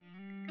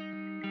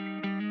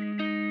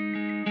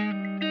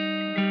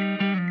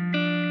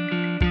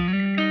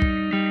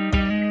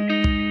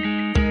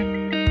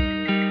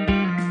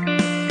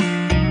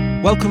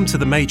Welcome to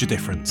The Major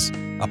Difference,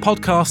 a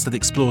podcast that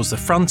explores the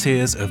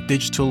frontiers of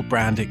digital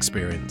brand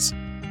experience.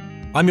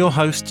 I'm your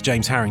host,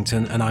 James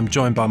Harrington, and I'm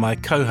joined by my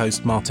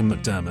co-host, Martin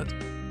McDermott.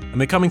 And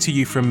we're coming to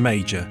you from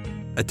Major,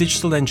 a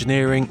digital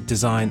engineering,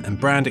 design and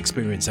brand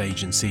experience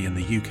agency in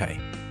the UK.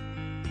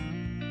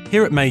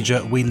 Here at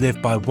Major, we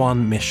live by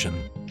one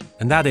mission,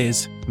 and that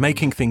is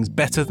making things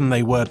better than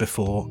they were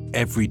before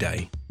every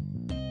day.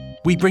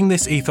 We bring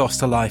this ethos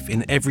to life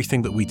in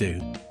everything that we do,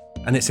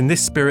 and it's in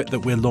this spirit that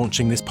we're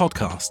launching this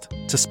podcast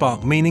to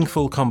spark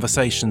meaningful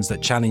conversations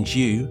that challenge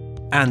you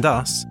and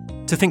us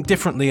to think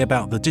differently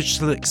about the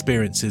digital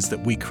experiences that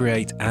we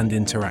create and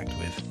interact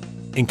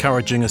with,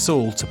 encouraging us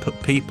all to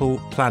put people,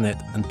 planet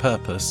and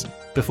purpose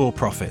before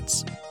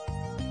profits.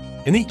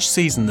 In each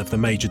season of The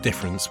Major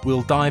Difference,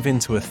 we'll dive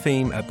into a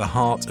theme at the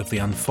heart of the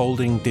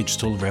unfolding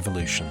digital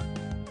revolution.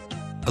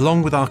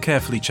 Along with our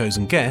carefully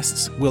chosen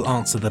guests, we'll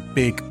answer the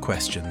big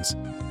questions,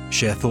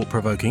 share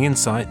thought-provoking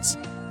insights,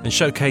 and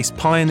showcase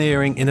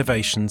pioneering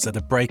innovations that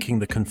are breaking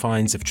the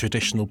confines of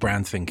traditional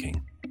brand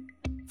thinking.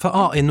 For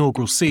our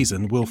inaugural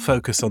season, we'll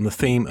focus on the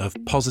theme of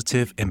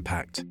positive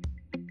impact.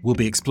 We'll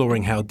be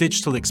exploring how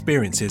digital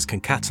experiences can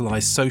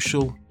catalyse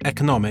social,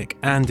 economic,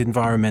 and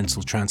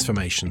environmental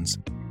transformations.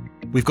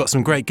 We've got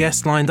some great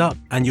guests lined up,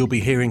 and you'll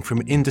be hearing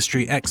from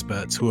industry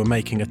experts who are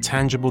making a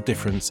tangible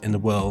difference in the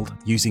world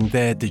using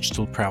their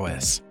digital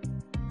prowess.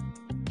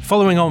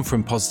 Following on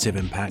from positive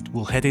impact,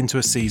 we'll head into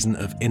a season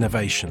of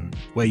innovation,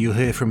 where you'll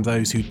hear from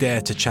those who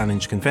dare to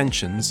challenge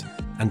conventions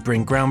and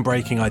bring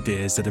groundbreaking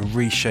ideas that are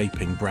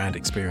reshaping brand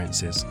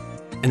experiences.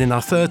 And in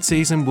our third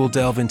season, we'll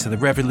delve into the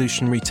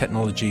revolutionary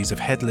technologies of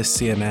headless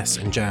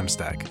CMS and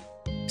Jamstack,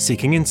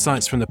 seeking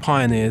insights from the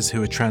pioneers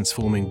who are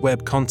transforming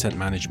web content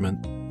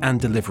management and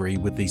delivery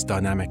with these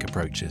dynamic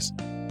approaches.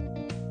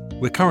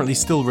 We're currently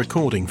still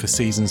recording for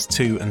seasons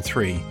 2 and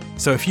 3,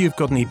 so if you've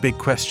got any big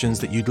questions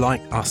that you'd like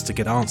us to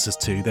get answers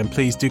to, then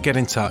please do get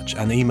in touch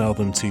and email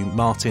them to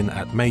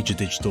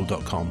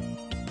martin@majordigital.com.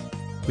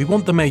 We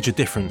want The Major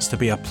Difference to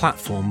be a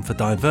platform for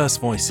diverse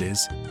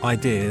voices,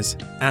 ideas,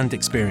 and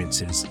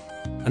experiences,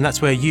 and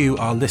that's where you,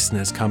 our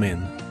listeners, come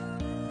in.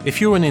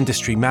 If you're an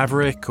industry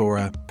maverick or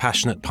a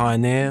passionate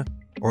pioneer,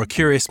 or a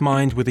curious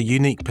mind with a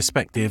unique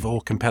perspective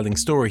or compelling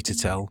story to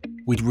tell,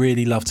 we'd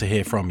really love to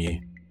hear from you.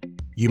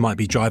 You might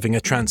be driving a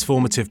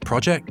transformative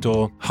project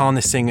or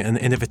harnessing an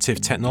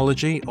innovative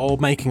technology or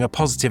making a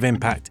positive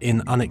impact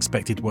in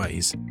unexpected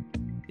ways.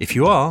 If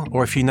you are,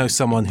 or if you know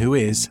someone who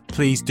is,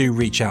 please do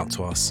reach out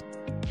to us.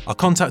 Our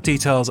contact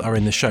details are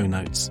in the show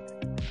notes,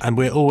 and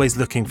we're always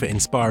looking for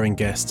inspiring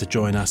guests to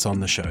join us on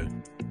the show.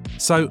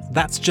 So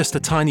that's just a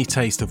tiny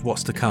taste of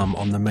what's to come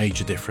on The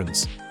Major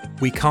Difference.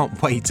 We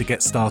can't wait to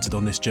get started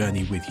on this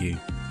journey with you,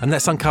 and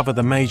let's uncover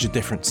the major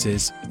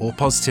differences or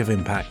positive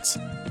impacts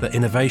that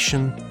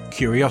innovation,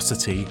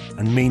 curiosity,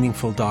 and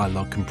meaningful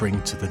dialogue can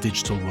bring to the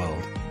digital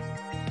world.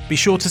 Be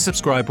sure to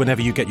subscribe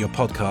whenever you get your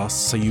podcasts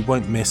so you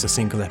won't miss a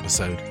single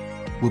episode.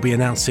 We'll be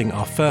announcing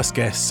our first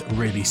guests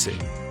really soon.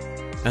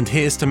 And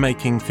here's to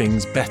making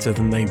things better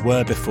than they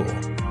were before,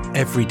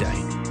 every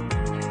day.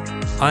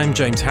 I'm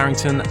James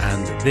Harrington,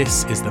 and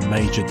this is The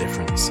Major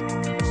Difference.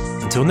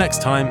 Until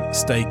next time,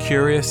 stay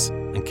curious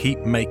and keep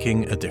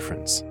making a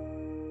difference.